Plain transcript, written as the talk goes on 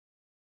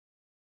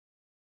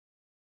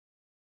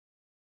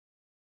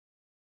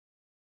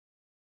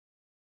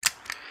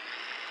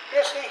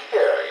Is he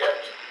here yet?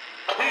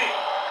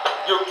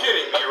 You're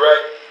kidding me,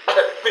 right?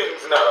 That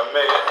thing's not a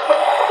man.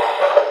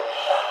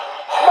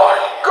 My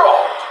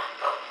God!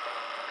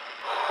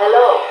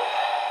 Hello.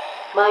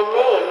 My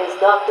name is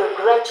Dr.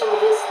 Gretchen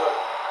Whistler.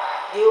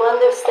 Do you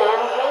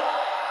understand me?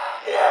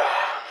 Yeah,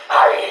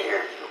 I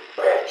hear you,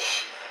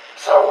 bitch.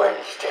 So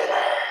when's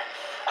dinner?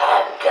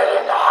 I'm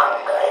getting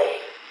hungry.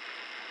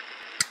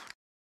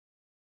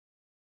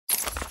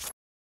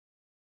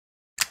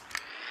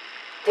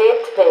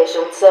 Taped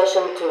patient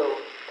session 2.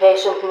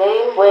 Patient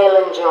name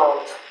Waylon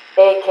Jones,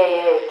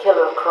 a.k.a.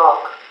 Killer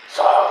Croc.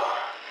 So,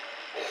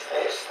 is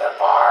this the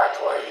part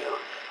where you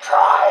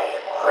try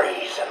and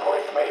reason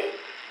with me?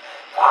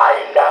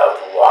 Find out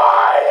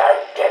why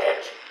I did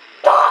it,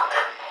 Doc.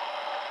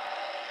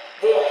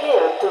 We're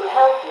here to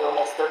help you,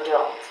 Mr.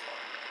 Jones.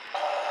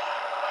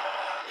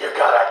 You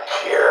got a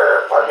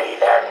cure for me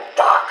then,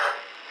 Doc?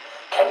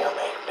 Can you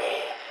make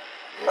me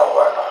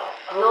normal?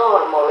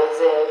 Normal is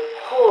a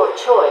poor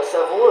choice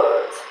of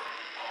words.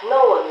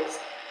 No one's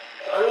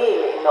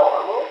really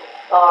normal,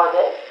 are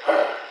they?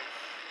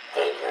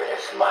 Figured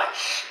as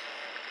much.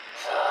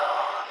 So,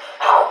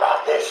 how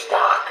about this,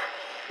 Doc?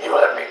 You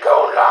let me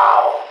go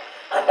now,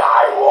 and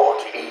I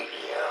won't eat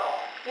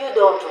you. You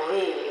don't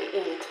really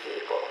eat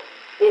people.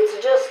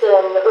 It's just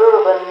an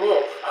urban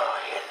myth. Oh,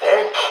 you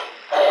think?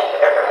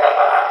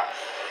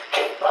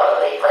 Keep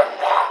believing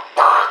that,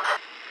 Doc.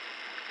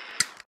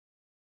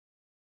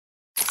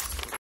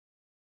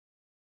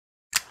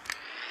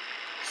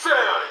 Sit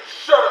down and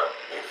shut up.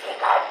 You think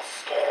I'm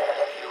scared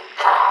of you,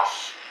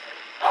 Cash?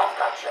 I've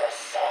got your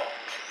scent.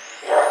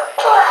 You're...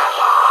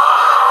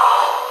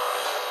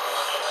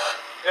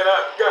 And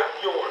I've got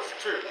yours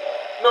too.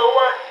 Know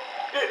what?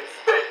 It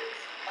stinks.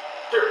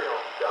 Carry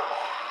on, Doc.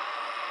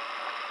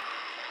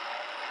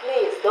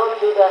 Please don't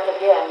do that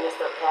again,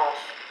 Mr.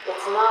 Cash.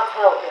 It's not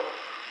helping.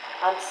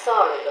 I'm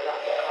sorry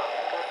about the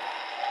comment, but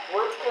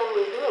what can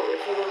we do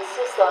if you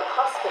insist on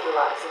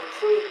hospitalizing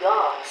 3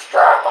 dogs?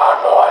 Strap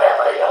on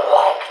whatever you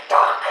like,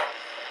 Doc.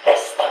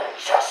 This thing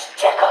just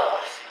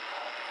tickles.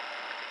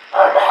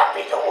 I'm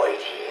happy to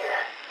wait here.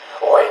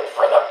 Wait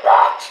for the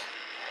bat.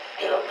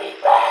 He'll be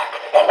back,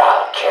 and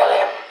I'll kill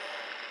him.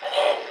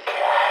 Then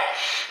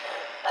Cash.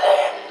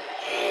 Then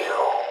you.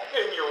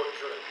 In your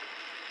dream.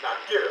 Now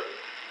get up.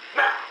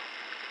 Now.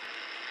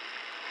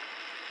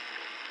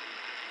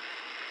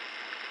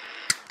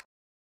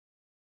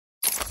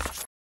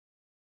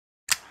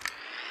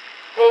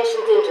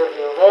 Patient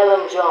interview,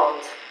 Waylon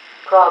Jones.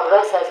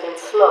 Progress has been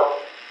slow.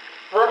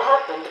 What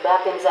happened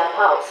back in that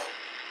house?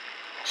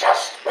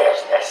 Just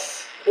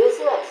business.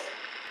 Business?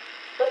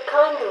 What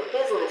kind of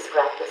business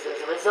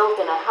practices result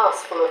in a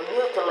house full of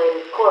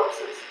mutilated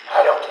corpses?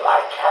 I don't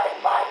like having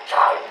my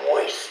time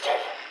wasted.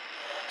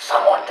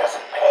 Someone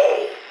doesn't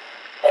pay.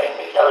 They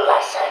need a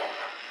lesson.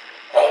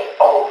 They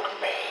owed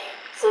me.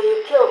 So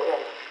you killed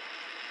them,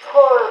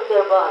 tore up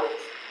their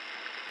bodies.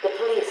 The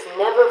police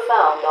never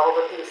found all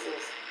the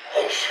pieces.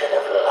 They should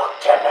have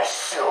looked in the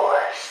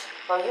sewers.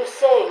 Are you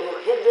saying you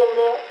hid them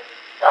there?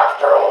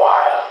 After a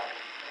while.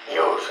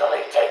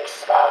 Usually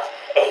takes about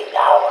 8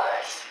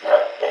 hours.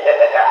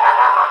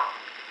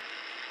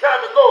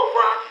 Time to go,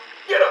 Croc.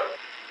 Get up.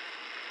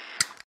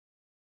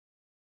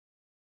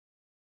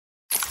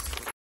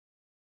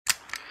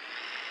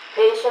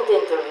 Patient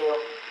interview.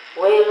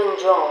 Waylon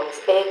Jones,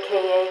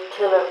 a.k.a.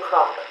 Killer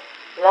Croc.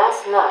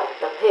 Last night,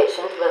 the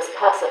patient was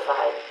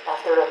pacified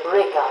after a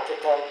breakout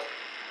attempt.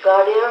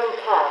 Guardian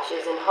Cash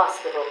is in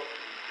hospital.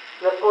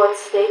 Reports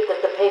state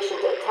that the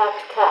patient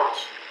attacked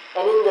Cash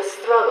and in the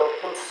struggle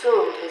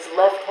consumed his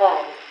left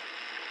hand.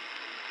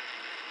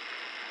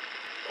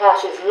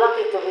 Cash is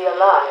lucky to be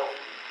alive.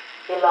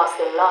 He lost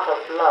a lot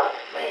of blood.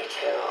 Me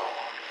too.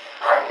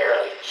 I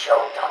nearly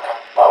choked on that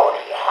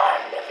bony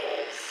hand of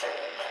his.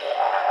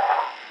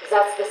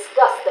 That's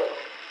disgusting.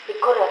 He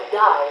could have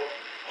died.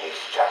 He's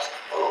just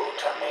food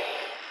to me.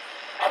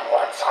 And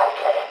once I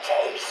get a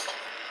taste,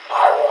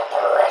 I want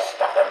the rest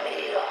of the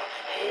meal.